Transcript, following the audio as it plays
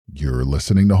You're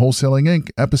listening to Wholesaling Inc.,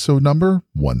 episode number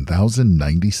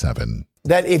 1097.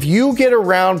 That if you get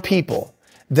around people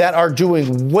that are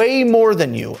doing way more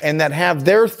than you and that have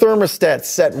their thermostat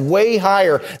set way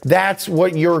higher, that's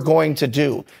what you're going to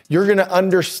do. You're going to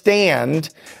understand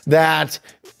that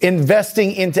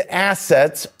investing into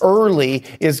assets early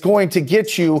is going to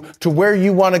get you to where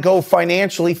you want to go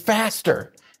financially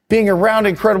faster. Being around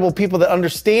incredible people that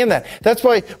understand that. That's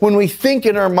why when we think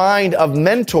in our mind of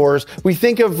mentors, we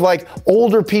think of like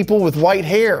older people with white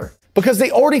hair. Because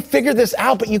they already figured this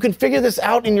out, but you can figure this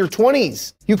out in your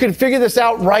 20s. You can figure this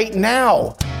out right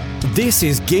now. This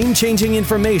is game-changing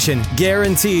information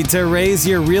guaranteed to raise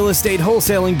your real estate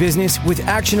wholesaling business with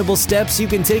actionable steps you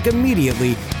can take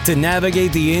immediately to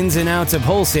navigate the ins and outs of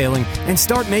wholesaling and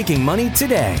start making money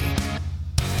today.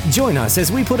 Join us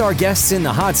as we put our guests in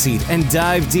the hot seat and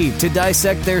dive deep to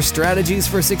dissect their strategies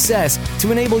for success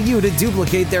to enable you to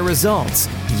duplicate their results.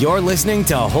 You're listening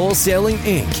to Wholesaling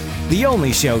Inc., the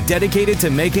only show dedicated to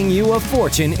making you a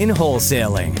fortune in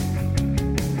wholesaling.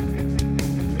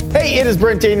 Hey, it is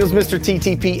Brent Daniels, Mr.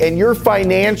 TTP, and your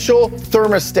financial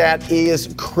thermostat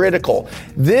is critical.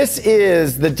 This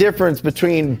is the difference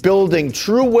between building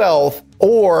true wealth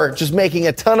or just making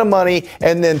a ton of money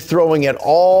and then throwing it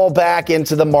all back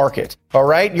into the market. All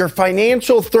right? Your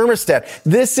financial thermostat.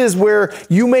 This is where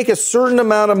you make a certain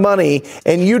amount of money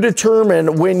and you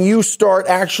determine when you start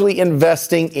actually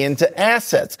investing into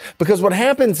assets. Because what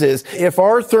happens is if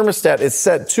our thermostat is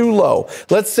set too low,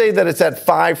 let's say that it's at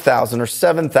 $5,000 or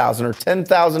 $7,000 or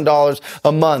 $10,000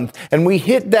 a month, and we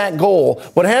hit that goal,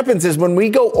 what happens is when we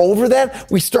go over that,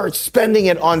 we start spending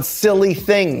it on silly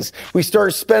things. We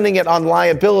start spending it on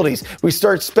liabilities. We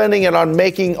start spending it on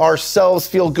making ourselves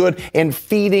feel good and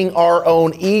feeding our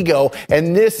own ego.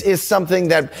 And this is something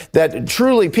that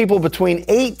truly people between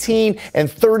 18 and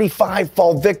 35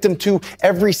 fall victim to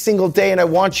every single day. And I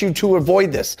want you to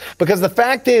avoid this because the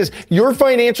fact is your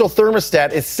financial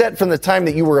thermostat is set from the time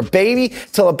that you were a baby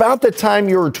till about the time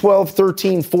you were 12,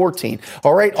 13, 14.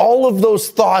 All right. All of those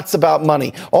thoughts about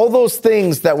money, all those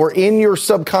things that were in your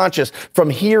subconscious from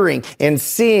hearing and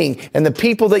seeing and the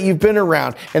people that you've been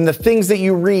around and the things that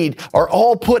you read are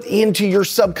all put into your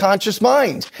subconscious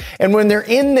mind. And when they're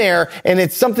in there and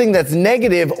it's something that's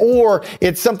negative or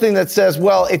it's something that says,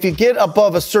 well, if you get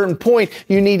above a certain point,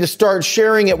 you need to start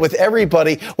sharing it with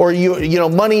everybody or you know,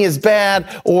 money is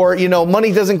bad or, you know,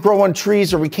 money doesn't grow on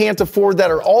trees or we can't afford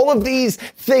that or all of these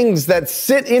things that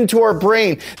sit into our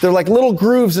brain. They're like little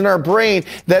grooves in our brain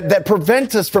that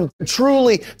prevent us from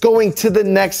truly going to the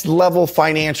next level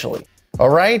financially. All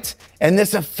right? And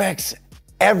this affects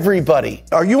everybody.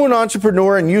 Are you an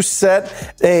entrepreneur and you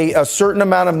set a certain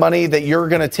amount of money that you're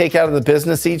going to take out of the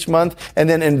business each month and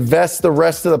then invest the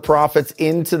rest of the profits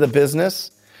into the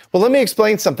business? Well, let me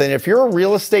explain something. If you're a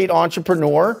real estate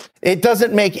entrepreneur, it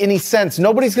doesn't make any sense.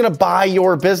 Nobody's going to buy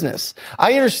your business.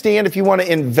 I understand if you want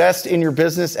to invest in your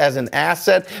business as an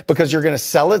asset because you're going to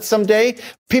sell it someday.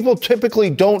 People typically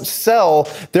don't sell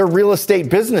their real estate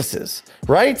businesses,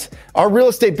 right? Our real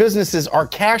estate businesses are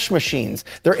cash machines.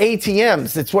 They're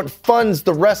ATMs. It's what funds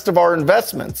the rest of our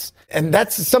investments. And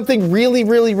that's something really,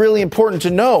 really, really important to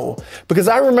know because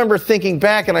I remember thinking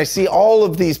back and I see all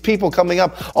of these people coming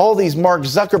up, all these Mark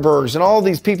Zuckerbergs and all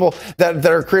these people that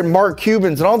are creating Mark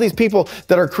Cubans and all these people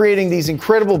that are creating these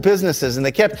incredible businesses and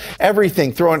they kept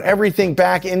everything, throwing everything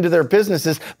back into their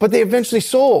businesses, but they eventually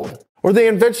sold or they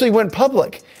eventually went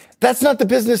public. That's not the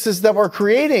businesses that we're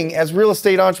creating as real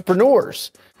estate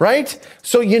entrepreneurs, right?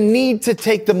 So you need to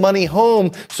take the money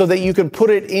home so that you can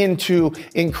put it into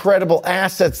incredible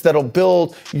assets that'll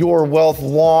build your wealth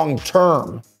long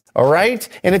term. All right.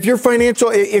 And if you're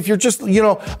just,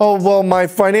 oh, well, my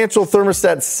financial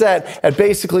thermostat's set at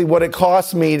basically what it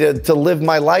costs me to live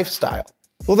my lifestyle.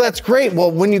 Well, that's great. Well,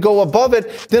 when you go above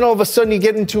it, then all of a sudden you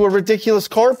get into a ridiculous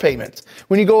car payment.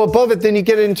 When you go above it, then you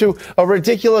get into a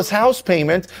ridiculous house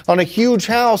payment on a huge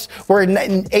house where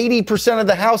 80% of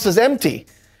the house is empty.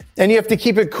 And you have to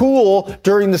keep it cool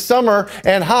during the summer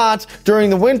and hot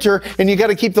during the winter. And you got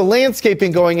to keep the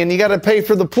landscaping going and you got to pay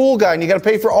for the pool guy and you got to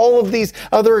pay for all of these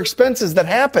other expenses that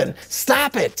happen.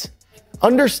 Stop it.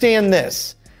 Understand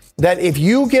this, that if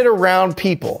you get around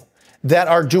people that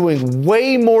are doing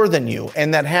way more than you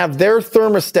and that have their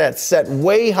thermostat set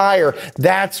way higher,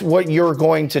 that's what you're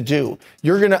going to do.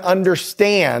 You're going to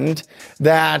understand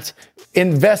that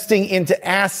investing into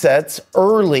assets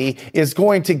early is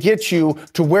going to get you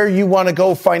to where you want to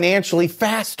go financially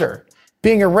faster.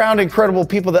 Being around incredible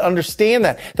people that understand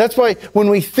that. That's why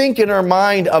when we think in our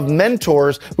mind of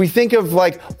mentors, we think of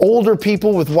like older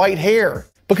people with white hair.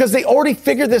 because they already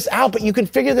figured this out, but you can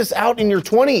figure this out in your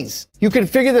 20s. You can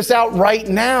figure this out right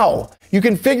now. You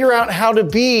can figure out how to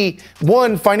be,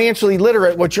 one, financially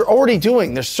literate, what you're already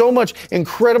doing. There's so much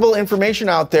incredible information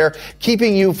out there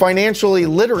keeping you financially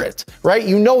literate, right?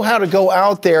 You know how to go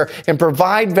out there and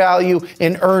provide value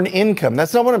and earn income.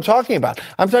 That's not what I'm talking about.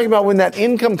 I'm talking about when that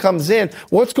income comes in,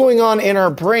 what's going on in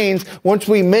our brains once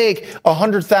we make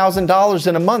 $100,000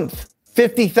 in a month,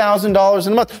 $50,000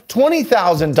 in a month,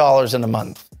 $20,000 in a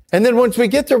month. And then once we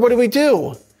get there, what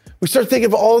do? We start thinking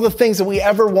of all the things that we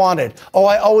ever wanted. Oh,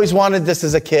 I always wanted this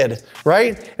as a kid,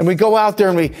 right? And we go out there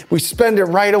and we spend it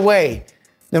right away.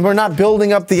 And we're not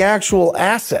building up the actual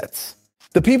assets.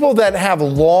 The people that have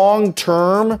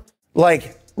long-term,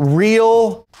 like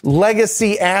real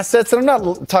legacy assets, and I'm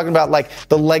not talking about like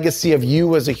the legacy of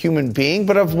you as a human being,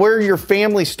 but of where your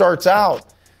family starts out,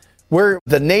 where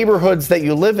the neighborhoods that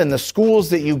you live in, the schools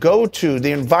that you go to,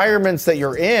 the environments that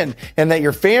you're in and that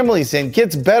your family's in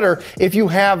gets better if you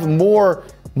have more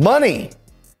money.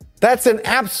 That's an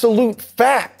absolute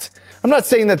fact. I'm not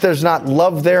saying that there's not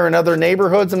love there in other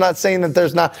neighborhoods. I'm not saying that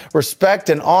there's not respect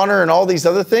and honor and all these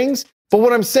other things. But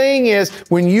what I'm saying is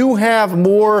when you have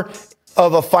more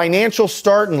of a financial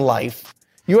start in life,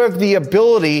 you have the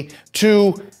ability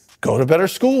to go to better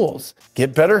schools,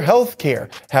 get better health care,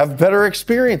 have better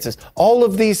experiences, all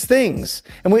of these things.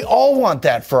 And we all want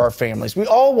that for our families. We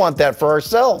all want that for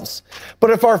ourselves.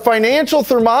 But if our financial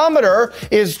thermometer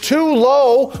is too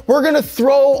low, we're going to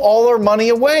throw all our money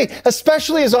away,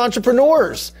 especially as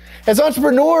entrepreneurs. As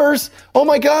entrepreneurs, oh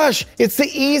my gosh, it's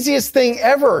the easiest thing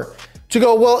ever to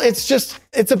go, well, it's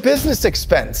a business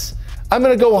expense. I'm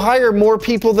going to go hire more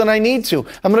people than I need to.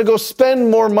 I'm going to go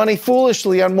spend more money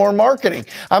foolishly on more marketing.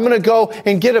 I'm going to go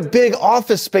and get a big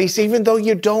office space even though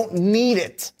you don't need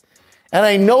it. And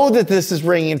I know that this is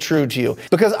ringing true to you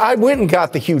because I went and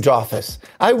got the huge office.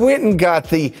 I went and got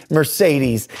the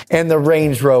Mercedes and the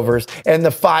Range Rovers and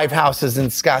the 5 houses in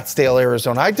Scottsdale,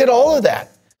 Arizona. I did all of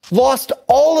that. Lost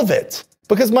all of it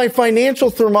because my financial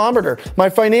thermometer, my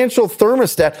financial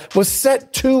thermostat was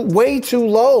set way too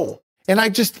low. And I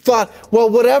just thought, well,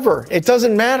 whatever, it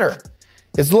doesn't matter.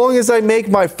 As long as I make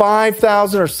my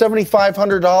 $5,000 or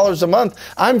 $7,500 a month,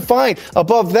 I'm fine.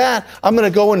 Above that, I'm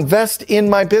going to go invest in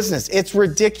my business. It's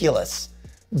ridiculous.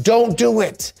 Don't do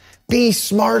it. Be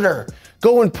smarter.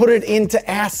 Go and put it into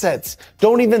assets.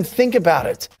 Don't even think about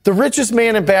it. The Richest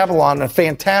Man in Babylon, a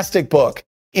fantastic book,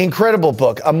 incredible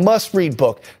book, a must-read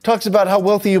book, talks about how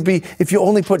wealthy you'll be if you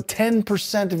only put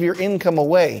 10% of your income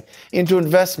away into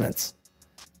investments.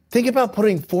 Think about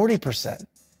putting 40%.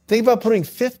 Think about putting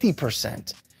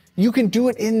 50%. You can do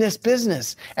it in this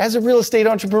business. As a real estate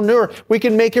entrepreneur, we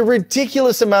can make a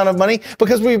ridiculous amount of money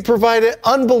because we provide an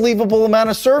unbelievable amount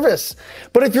of service.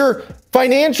 But if your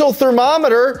financial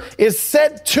thermometer is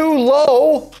set too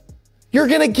low, you're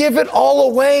going to give it all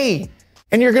away.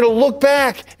 And you're going to look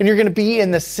back and you're going to be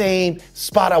in the same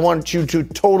spot. I want you to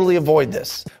totally avoid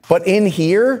this. But in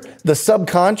here, the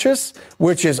subconscious,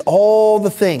 which is all the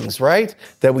things, right,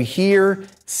 that we hear,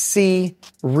 see,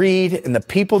 read, and the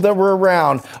people that we're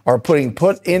around are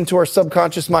put into our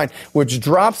subconscious mind, which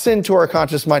drops into our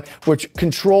conscious mind, which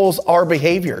controls our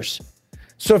behaviors.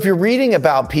 So if you're reading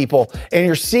about people and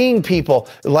you're seeing people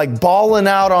like balling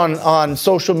out on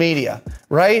social media,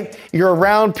 right? You're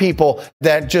around people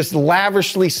that just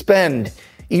lavishly spend,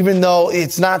 even though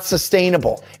it's not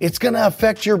sustainable. It's going to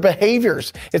affect your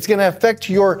behaviors. It's going to affect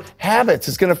your habits.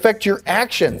 It's going to affect your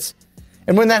actions.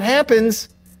 And when that happens,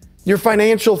 your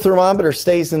financial thermometer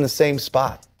stays in the same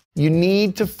spot. You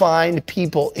need to find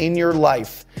people in your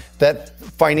life that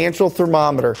financial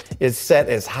thermometer is set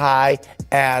as high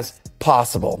as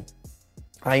possible.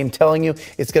 I am telling you,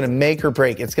 it's going to make or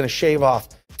break. It's going to shave off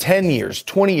 10 years,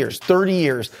 20 years, 30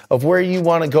 years of where you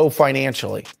want to go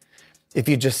financially. If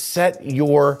you just set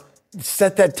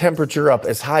that temperature up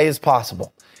as high as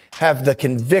possible, have the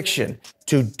conviction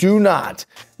to do not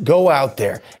go out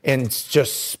there and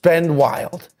just spend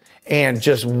wild and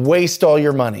just waste all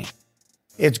your money.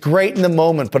 It's great in the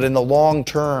moment, but in the long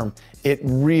term, it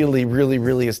really, really,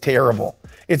 really is terrible.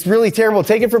 It's really terrible.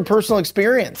 Take it from personal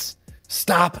experience.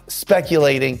 Stop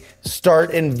speculating,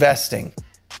 start investing,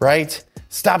 right?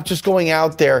 Stop just going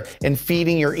out there and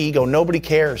feeding your ego. Nobody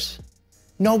cares.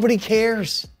 Nobody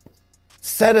cares.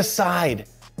 Set aside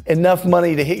enough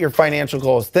money to hit your financial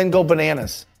goals, then go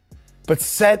bananas. But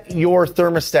set your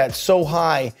thermostat so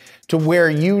high to where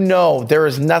you know there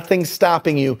is nothing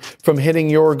stopping you from hitting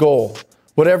your goal,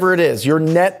 whatever it is, your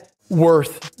net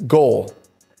worth goal,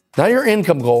 not your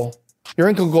income goal. Your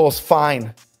income goal is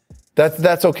fine.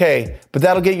 That's okay, but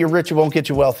that'll get you rich. It won't get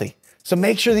you wealthy. So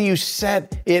make sure that you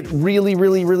set it really,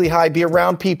 really, really high. Be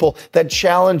around people that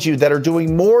challenge you, that are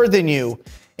doing more than you.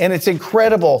 And it's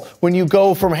incredible when you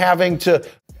go from having to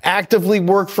actively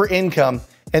work for income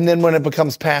and then when it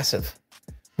becomes passive.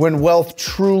 When wealth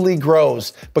truly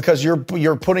grows because you're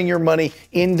putting your money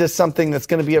into something that's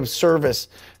going to be of service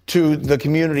to the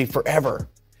community forever.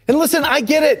 And listen, I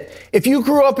get it. If you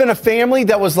grew up in a family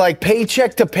that was like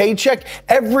paycheck to paycheck,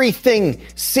 everything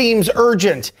seems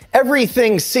urgent.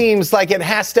 Everything seems like it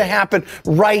has to happen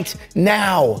right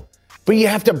now. But you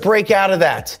have to break out of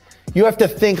that. You have to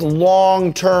think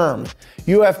long term.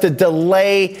 You have to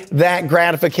delay that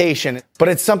gratification. But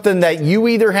it's something that you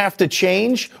either have to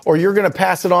change or you're going to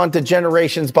pass it on to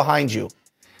generations behind you.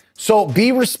 So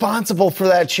be responsible for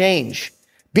that change.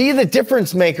 Be the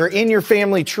difference maker in your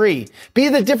family tree. Be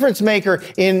the difference maker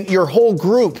in your whole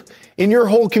group, in your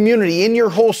whole community, in your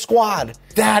whole squad.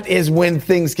 That is when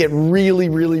things get really,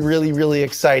 really, really, really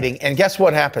exciting. And guess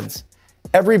what happens?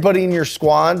 Everybody in your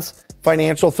squad's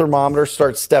financial thermometer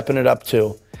starts stepping it up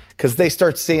too, because they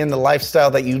start seeing the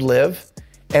lifestyle that you live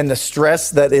and the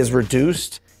stress that is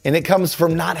reduced. And it comes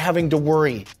from not having to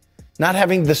worry. Not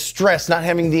having the stress, not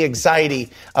having the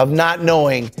anxiety of not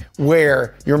knowing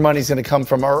where your money's going to come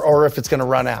from or if it's going to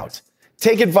run out.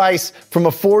 Take advice from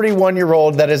a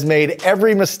 41-year-old that has made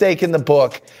every mistake in the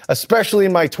book, especially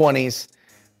in my 20s.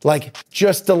 Like,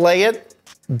 just delay it.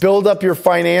 Build up your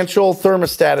financial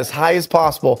thermostat as high as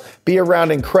possible. Be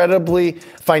around incredibly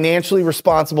financially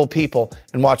responsible people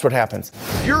and watch what happens.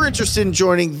 If you're interested in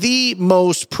joining the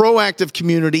most proactive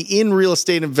community in real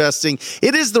estate investing,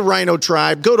 it is the Rhino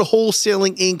Tribe. Go to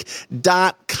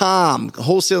wholesalinginc.com.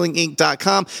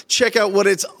 Wholesalinginc.com. Check out what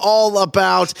it's all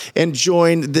about and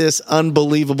join this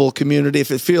unbelievable community.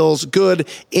 If it feels good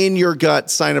in your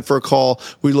gut, sign up for a call.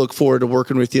 We look forward to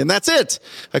working with you. And that's it.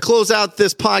 I close out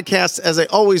this podcast as I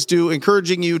always do,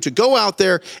 encouraging you to go out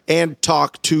there and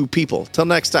talk to people. Till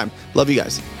next time. Love you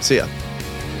guys. See ya.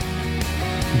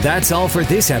 That's all for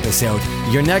this episode.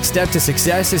 Your next step to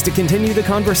success is to continue the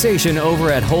conversation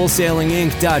over at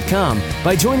wholesalinginc.com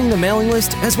by joining the mailing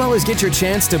list, as well as get your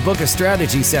chance to book a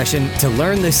strategy session to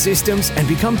learn the systems and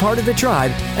become part of the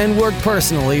tribe and work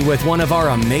personally with one of our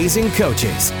amazing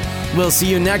coaches. We'll see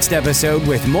you next episode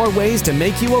with more ways to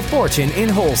make you a fortune in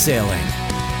wholesaling.